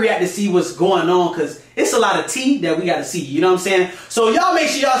 I might react to see what's going on because it's a lot of tea that we got to see. You know what I'm saying? So y'all make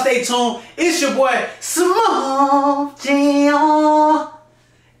sure y'all stay tuned. It's your boy SmoothGio,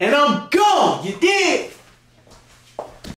 and I'm gone. You dig?